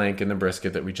the flank and the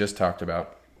brisket that we just talked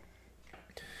about,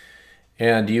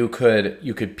 and you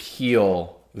could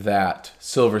peel that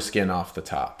silver skin off the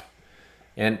top.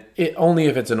 And it only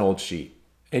if it's an old sheet.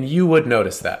 And you would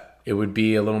notice that. It would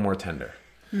be a little more tender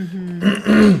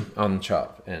on the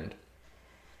chop end.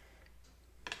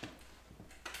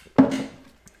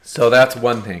 So that's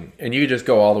one thing. And you just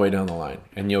go all the way down the line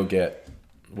and you'll get,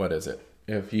 what is it?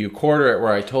 If you quarter it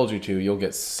where I told you to, you'll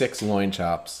get 6 loin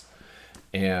chops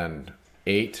and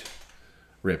 8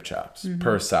 rib chops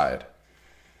per side.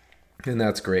 And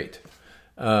that's great.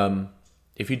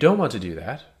 If you don't want to do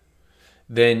that,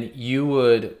 then you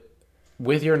would,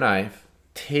 with your knife,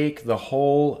 take the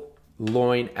whole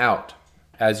loin out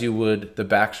as you would the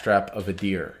backstrap of a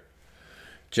deer.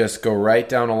 Just go right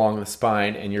down along the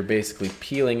spine, and you're basically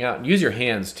peeling out. Use your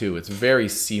hands too. It's very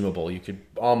seamable. You could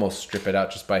almost strip it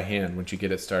out just by hand once you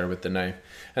get it started with the knife.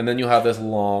 And then you'll have this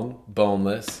long,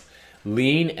 boneless,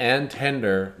 lean and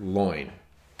tender loin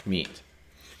meat.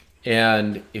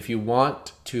 And if you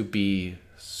want to be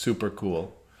super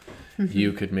cool,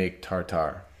 you could make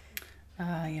tartare.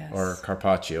 Yes. Or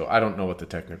carpaccio. I don't know what the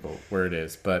technical word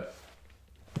is, but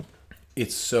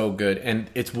it's so good. And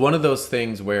it's one of those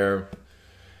things where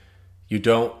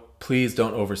please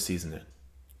don't over season it.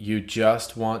 You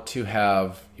just want to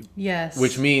have, yes,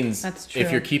 which means that's true.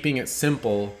 If you're keeping it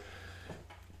simple,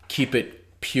 keep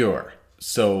it pure.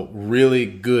 So really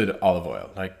good olive oil.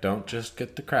 Like, don't just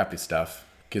get the crappy stuff.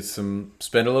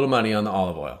 Spend a little money on the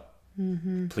olive oil,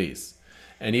 please.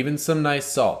 And even some nice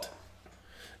salt.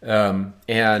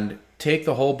 And take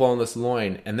the whole boneless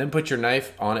loin and then put your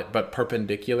knife on it, but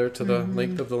perpendicular to the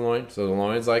length of the loin. So the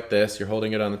loin's like this. You're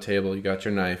holding it on the table. You got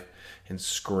your knife and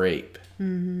scrape.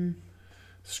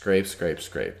 Scrape, scrape,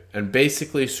 scrape. And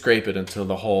basically scrape it until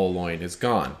the whole loin is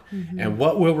gone. And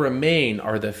what will remain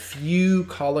are the few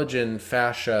collagen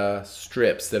fascia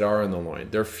strips that are in the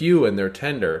loin. They're few and they're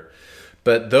tender.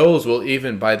 But those will,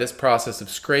 even by this process of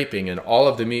scraping, and all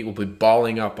of the meat will be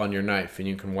balling up on your knife, and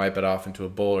you can wipe it off into a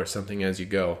bowl or something as you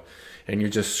go. And you're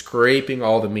just scraping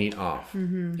all the meat off.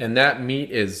 And that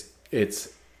meat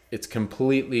it's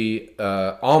completely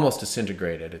almost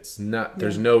disintegrated. It's not,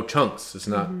 there's no chunks.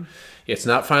 It's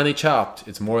not finely chopped.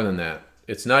 It's more than that.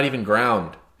 It's not even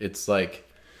ground. It's like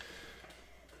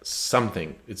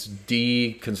something. It's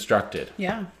deconstructed.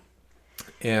 Yeah.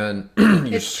 And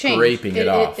you're scraping it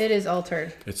off. It is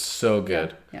altered. It's so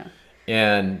good. Yeah.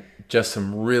 And just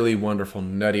some really wonderful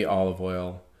nutty olive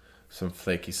oil, some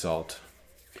flaky salt,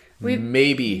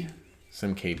 maybe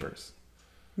some capers.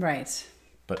 Right.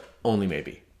 But only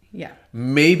maybe. Yeah.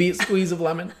 Maybe a squeeze of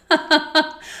lemon.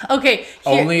 Okay.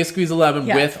 Only a squeeze of lemon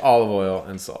with olive oil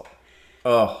and salt.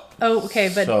 Oh,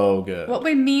 okay, but so good. What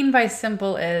we mean by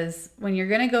simple is when you're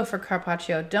going to go for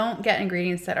carpaccio, don't get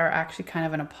ingredients that are actually kind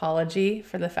of an apology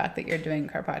for the fact that you're doing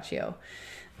carpaccio.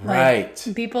 Right.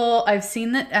 People, I've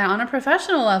seen that on a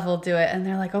professional level do it, and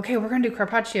they're like, okay, we're going to do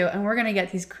carpaccio, and we're going to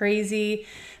get these crazy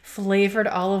flavored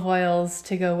olive oils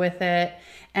to go with it,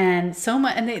 and so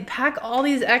much, and they pack all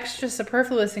these extra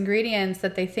superfluous ingredients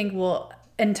that they think will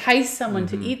entice someone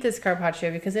to eat this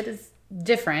carpaccio because it is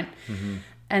different,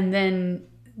 and then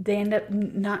they end up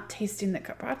not tasting the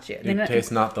carpaccio. You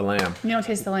taste not the lamb. You don't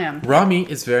taste the lamb. Raw meat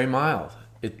is very mild.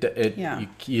 Yeah.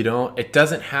 It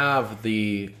doesn't have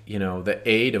the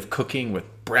aid of cooking with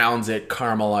browns it,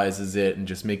 caramelizes it, and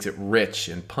just makes it rich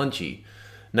and punchy.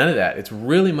 None of that. It's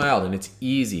really mild and it's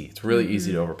easy. It's really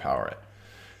easy to overpower it.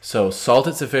 So salt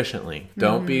it sufficiently.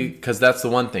 Don't be, because that's the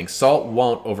one thing. Salt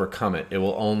won't overcome it. It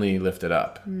will only lift it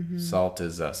up. Salt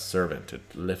is a servant. It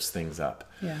lifts things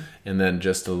up. Yeah. And then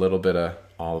just a little bit of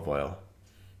olive oil.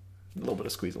 A little bit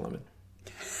of squeeze of lemon.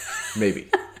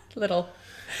 Maybe. Little.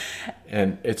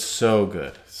 And it's so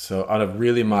good. So on a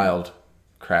really mild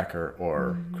cracker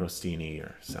or crostini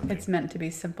or something. It's meant to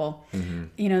be simple.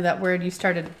 You know, that word, you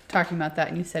started talking about that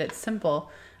and you said it's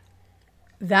simple.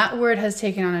 That word has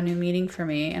taken on a new meaning for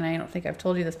me, and I don't think I've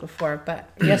told you this before, but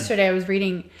yesterday I was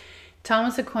reading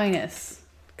Thomas Aquinas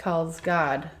calls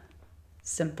God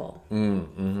simple.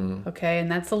 Okay,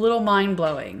 and that's a little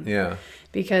mind-blowing. Yeah.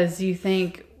 Because you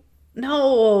think,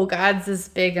 no, God's this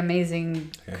big, amazing,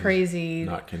 crazy,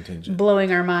 not contingent,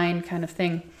 blowing our mind kind of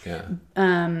thing.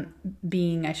 Yeah.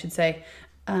 Being, I should say,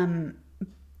 or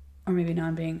maybe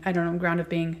non-being. I don't know, ground of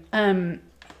being.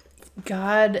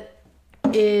 God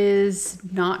is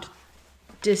not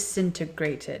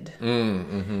disintegrated.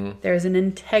 There's an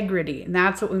integrity, and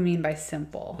that's what we mean by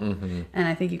simple. And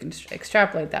I think you can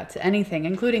extrapolate that to anything,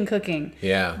 including cooking.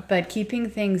 Yeah. But keeping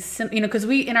things simple, because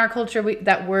we in our culture,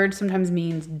 that word sometimes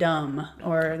means dumb,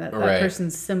 or that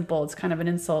person's simple. It's kind of an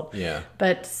insult. Yeah.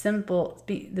 But simple,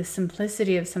 the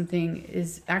simplicity of something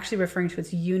is actually referring to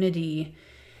its unity.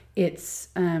 It's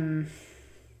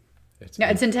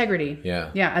integrity. Yeah.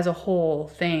 Yeah, as a whole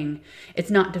thing. It's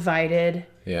not divided.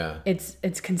 Yeah.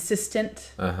 It's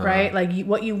consistent, right? Like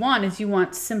what you want is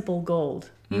simple gold.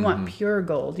 You want pure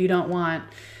gold. You don't want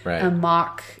a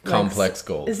mock complex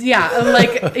gold.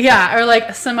 Yeah, or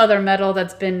like some other metal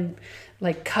that's been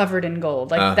like covered in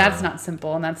gold. Like that's not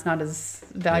simple and that's not as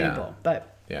valuable.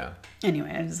 But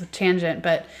anyway, it's a tangent,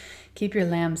 but keep your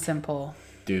lamb simple.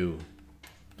 Do.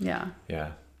 Yeah.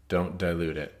 Yeah. Don't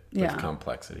dilute it with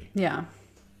complexity. Yeah.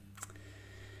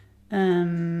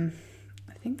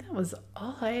 I think that was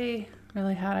all I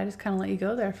really had. I just kind of let you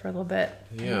go there for a little bit.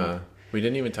 Yeah. We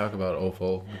didn't even talk about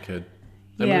offal. We could.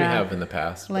 I mean, we have in the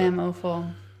past. Lamb offal.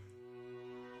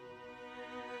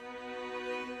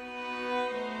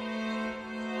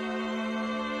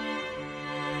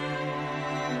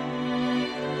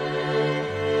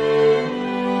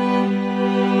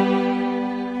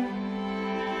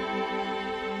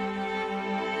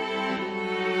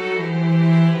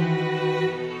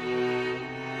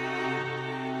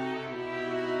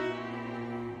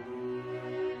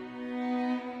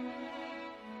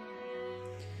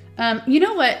 You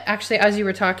know what? Actually, as you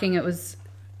were talking,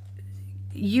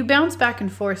 you bounce back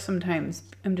and forth sometimes.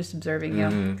 I'm just observing you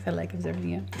because I like observing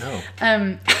you. No.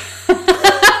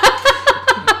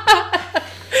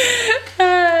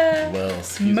 Well,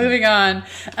 excuse me. Moving on.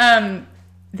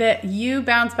 That you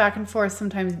bounce back and forth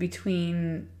sometimes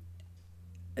between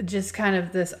just kind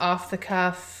of this off the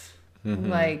cuff,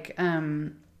 like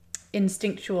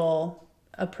instinctual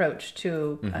approach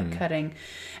to cutting.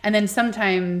 And then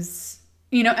sometimes,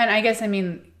 and I guess I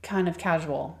mean kind of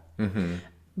casual.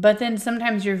 But then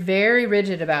sometimes you're very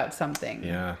rigid about something.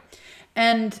 Yeah.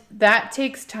 And that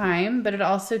takes time, but it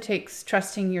also takes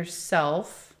trusting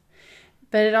yourself.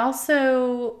 But it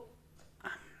also,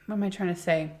 what am I trying to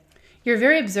say? You're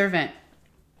very observant.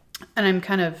 And I'm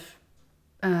kind of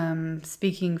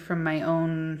speaking from my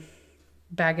own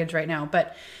baggage right now.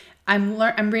 But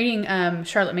I'm reading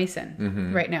Charlotte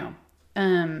Mason right now,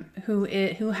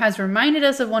 who has reminded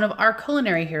us of one of our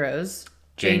culinary heroes,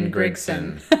 Jane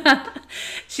Grigson.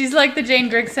 She's like the Jane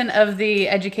Grigson of the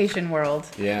education world.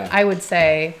 Yeah. I would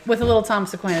say, with a little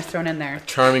Thomas Aquinas thrown in there.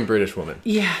 Charming British woman.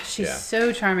 Yeah, she's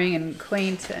so charming and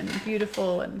quaint and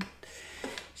beautiful, and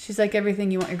she's like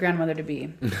everything you want your grandmother to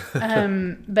be.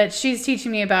 But she's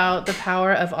teaching me about the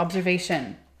power of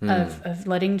observation, of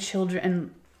letting children, and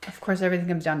of course everything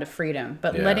comes down to freedom,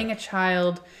 but letting a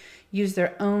child use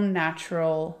their own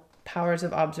natural powers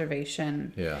of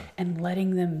observation and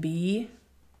letting them be.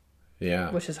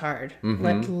 Yeah, which is hard.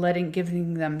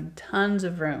 Giving them tons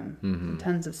of room, and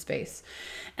tons of space,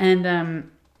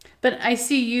 and but I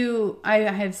see you. I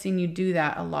have seen you do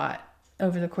that a lot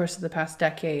over the course of the past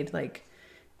decade. Like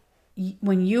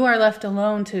when you are left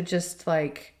alone to just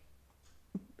like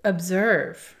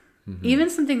observe,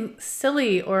 even something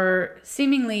silly or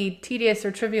seemingly tedious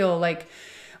or trivial, like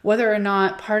whether or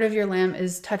not part of your lamb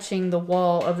is touching the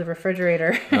wall of the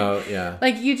refrigerator. Oh yeah,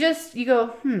 like you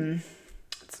go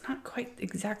it's not quite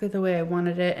exactly the way I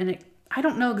wanted it. And I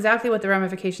don't know exactly what the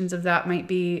ramifications of that might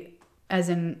be, as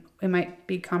in it might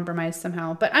be compromised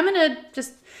somehow, but I'm going to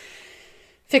just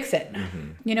fix it,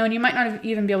 and you might not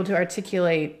even be able to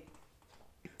articulate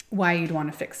why you'd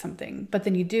want to fix something, but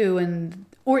then you do.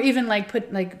 Or even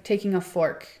like taking a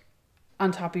fork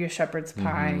on top of your shepherd's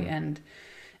pie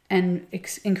and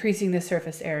increasing the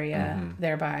surface area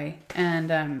thereby.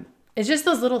 And it's just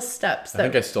those little steps. I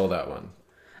think I stole that one.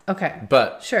 Okay.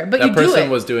 But sure. But that person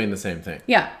was doing the same thing.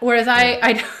 Yeah. Whereas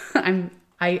I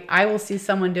will see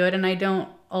someone do it and I don't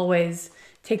always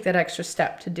take that extra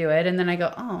step to do it. And then I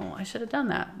go, oh, I should have done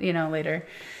that, later.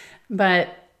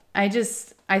 But I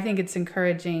think it's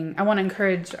encouraging. I want to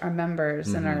encourage our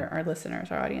members and our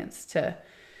listeners, our audience to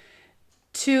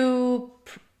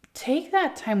take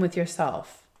that time with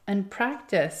yourself and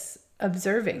practice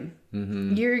observing.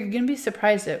 You're going to be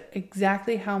surprised at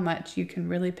exactly how much you can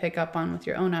really pick up on with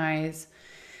your own eyes,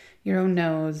 your own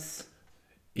nose.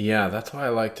 Yeah, that's why I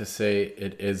like to say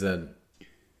it is an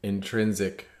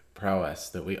intrinsic prowess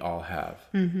that we all have.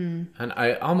 And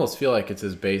I almost feel like it's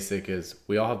as basic as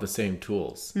we all have the same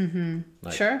tools.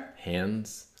 Like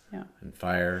hands and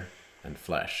fire and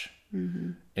flesh.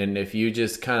 And if you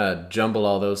just kind of jumble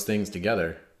all those things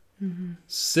together,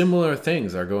 similar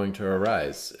things are going to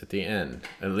arise at the end.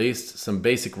 At least some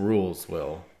basic rules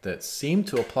will, that seem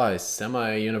to apply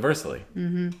semi-universally,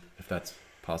 if that's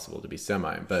possible to be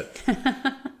semi. But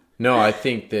no, I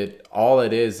think that all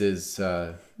it is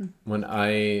when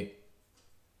I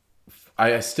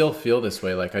still feel this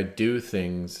way. Like I do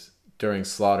things during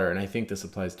slaughter, and I think this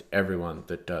applies to everyone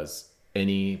that does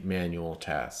any manual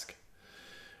task.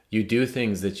 You do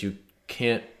things that you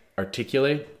can't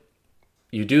articulate.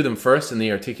 You do them first and the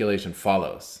articulation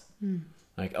follows.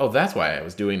 Like, oh, that's why I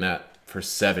was doing that for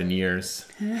 7 years.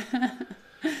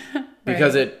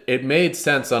 Because it made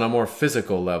sense on a more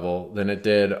physical level than it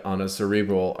did on a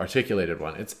cerebral articulated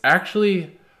one. It's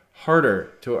actually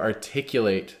harder to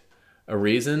articulate a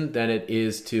reason than it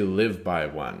is to live by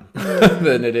one,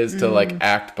 than it is to like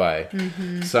act by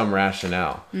some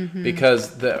rationale.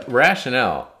 Because the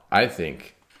rationale, I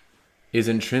think, is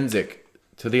intrinsic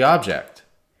to the object.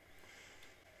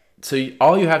 So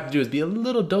all you have to do is be a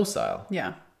little docile,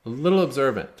 a little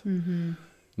observant.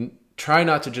 Try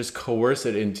not to just coerce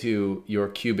it into your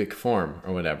cubic form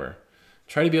or whatever.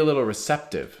 Try to be a little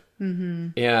receptive.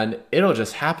 And it'll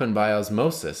just happen by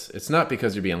osmosis. It's not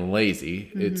because you're being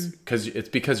lazy. It's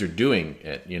because you're doing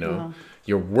it,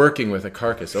 You're working with a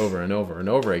carcass over and over and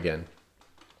over again.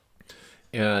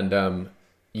 And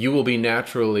you will be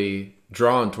naturally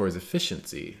drawn towards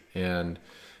efficiency. And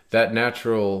that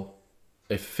natural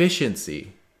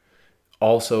efficiency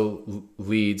also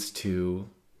leads to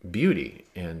beauty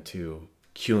and to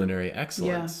culinary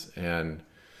excellence. And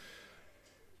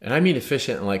I mean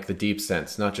efficient in like the deep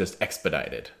sense, not just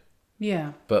expedited.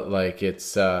 Yeah. But like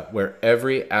it's where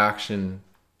every action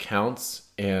counts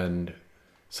and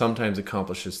sometimes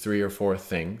accomplishes 3 or 4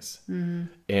 things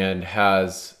and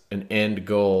has an end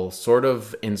goal sort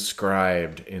of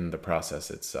inscribed in the process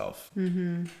itself.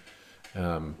 And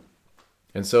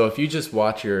so if you just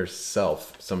watch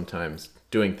yourself sometimes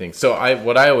doing things. So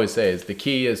what I always say is the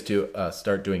key is to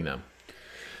start doing them.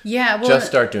 Yeah. Well, just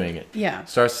start doing it. Yeah.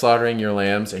 Start slaughtering your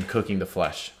lambs and cooking the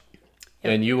flesh.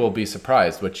 Yep. And you will be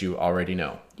surprised what you already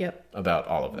know about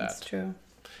all of that. That's true.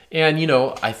 And,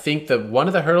 I think that one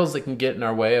of the hurdles that can get in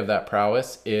our way of that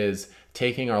prowess is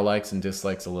taking our likes and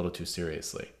dislikes a little too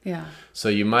seriously. Yeah. So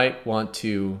you might want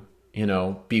to,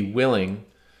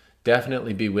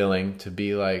 definitely be willing to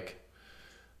be like,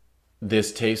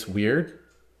 this tastes weird,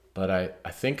 but I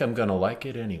think I'm going to like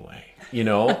it anyway,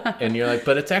 and you're like,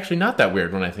 but it's actually not that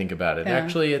weird when I think about it. Yeah.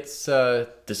 Actually, this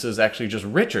is actually just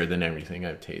richer than everything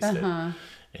I've tasted.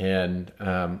 And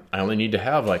I only need to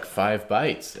have like 5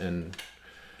 bites and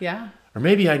or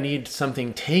maybe I need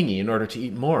something tangy in order to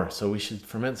eat more. So we should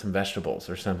ferment some vegetables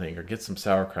or something or get some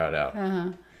sauerkraut out.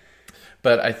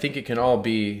 But I think it can all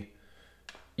be,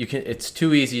 it's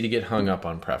too easy to get hung up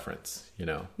on preference,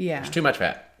 Yeah. There's too much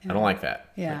fat. Yeah. I don't like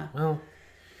fat. Yeah. Like, well,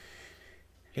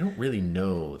 you don't really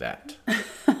know that.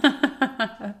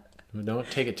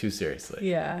 Don't take it too seriously.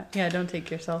 Yeah. Yeah. Don't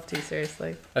take yourself too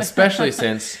seriously. Especially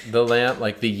since the lamb,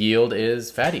 like the yield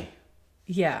is fatty.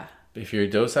 Yeah. If you're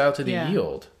docile to the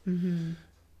yield,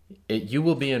 you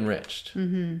will be enriched.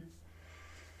 You'll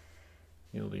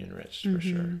be enriched for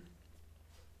sure.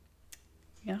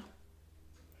 Yeah.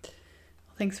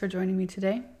 Well, thanks for joining me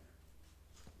today.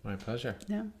 My pleasure.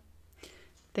 Yeah.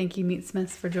 Thank you,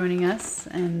 Meatsmiths, for joining us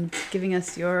and giving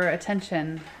us your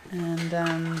attention. And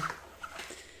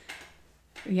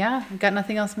I've got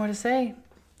nothing else more to say.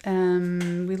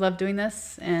 We love doing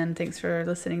this, and thanks for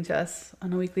listening to us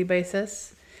on a weekly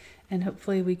basis. And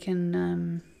hopefully we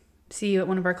can see you at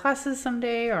one of our classes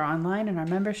someday or online in our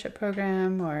membership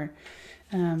program. Or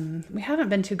we haven't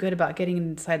been too good about getting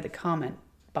inside the comment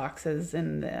boxes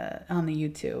on the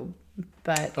YouTube.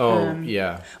 But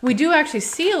we do actually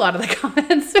see a lot of the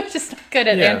comments. We're just not good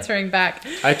at answering back.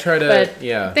 I try to, but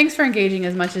thanks for engaging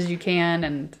as much as you can.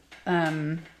 And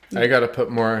I got to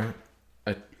put more,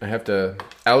 I have to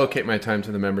allocate my time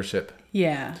to the membership.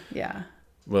 Yeah.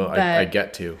 Well, I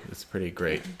get to. It's pretty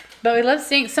great. But we love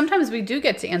seeing, sometimes we do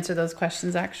get to answer those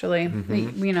questions actually,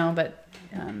 anyway.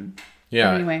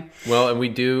 Well, and we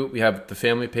have the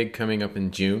family pig coming up in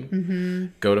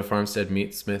June. Go to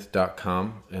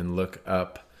farmsteadmeatsmith.com and look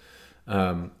up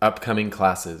upcoming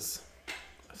classes.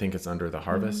 I think it's under the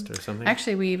harvest or something.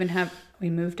 Actually, we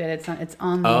moved it. It's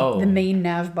on the main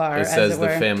nav bar. It says the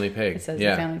family pig. It says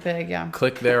the family pig, yeah.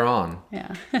 Click there on.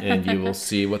 Yeah. And you will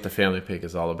see what the family pig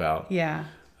is all about. Yeah.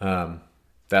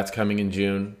 That's coming in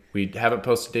June. We haven't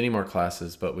posted any more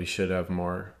classes, but we should have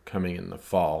more coming in the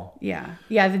fall. Yeah.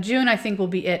 Yeah, the June I think will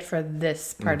be it for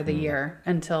this part of the year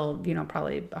until,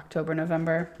 probably October,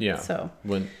 November. Yeah. So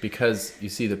because you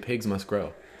see the pigs must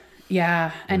grow.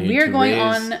 Yeah, and we are going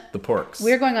on the porks.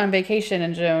 We're going on vacation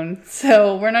in June,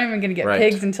 so we're not even going to get right.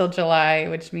 pigs until July,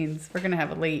 which means we're going to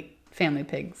have a late family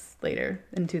pigs later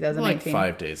in 2019.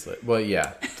 Like 5 days later. Well,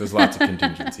 yeah, there's lots of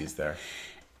contingencies there.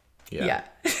 Yeah.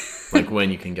 Like when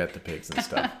you can get the pigs and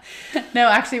stuff. No,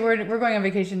 actually, we're going on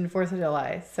vacation 4th of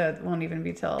July, so it won't even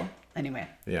be till anyway.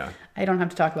 Yeah. I don't have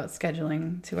to talk about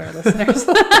scheduling to our listeners.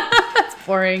 That's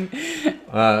boring.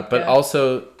 But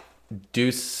also,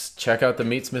 do check out the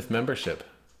Meatsmith membership.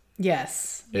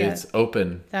 Yes. It's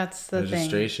open. That's the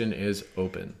Registration is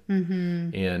open.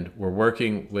 And we're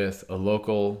working with a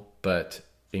local but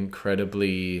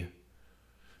incredibly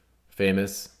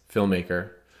famous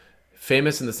filmmaker.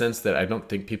 Famous in the sense that I don't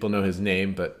think people know his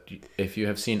name, but if you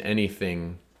have seen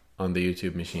anything on the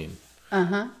YouTube machine,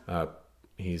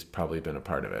 he's probably been a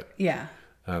part of it. Yeah.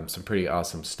 Some pretty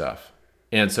awesome stuff.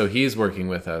 And so he's working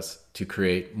with us to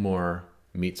create more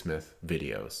Meatsmith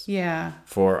videos. Yeah.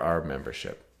 For our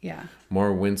membership. Yeah.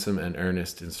 More winsome and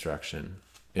earnest instruction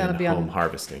in home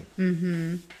harvesting.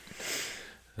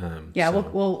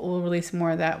 We'll release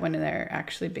more of that when they're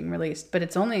actually being released, but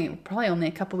it's probably only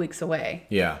a couple weeks away.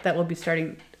 Yeah. That we'll be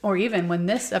starting, or even when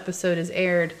this episode is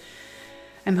aired,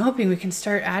 I'm hoping we can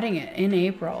start adding it in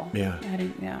April. Yeah.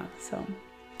 So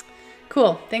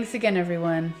cool. Thanks again,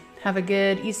 everyone. Have a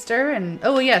good Easter, and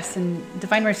and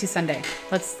Divine Mercy Sunday.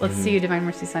 Let's see you Divine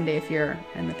Mercy Sunday if you're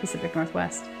in the Pacific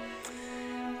Northwest.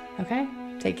 Okay,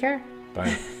 take care.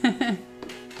 Bye.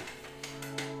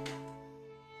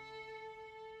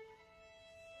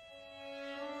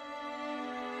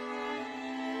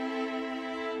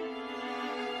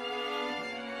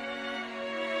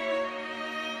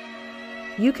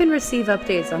 You can receive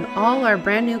updates on all our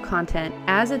brand new content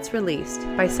as it's released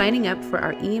by signing up for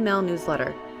our email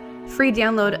newsletter. Free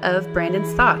download of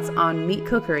Brandon's thoughts on meat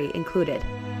cookery included.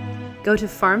 Go to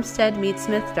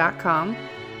farmsteadmeatsmith.com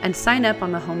and sign up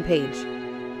on the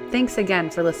homepage. Thanks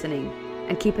again for listening,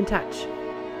 and keep in touch.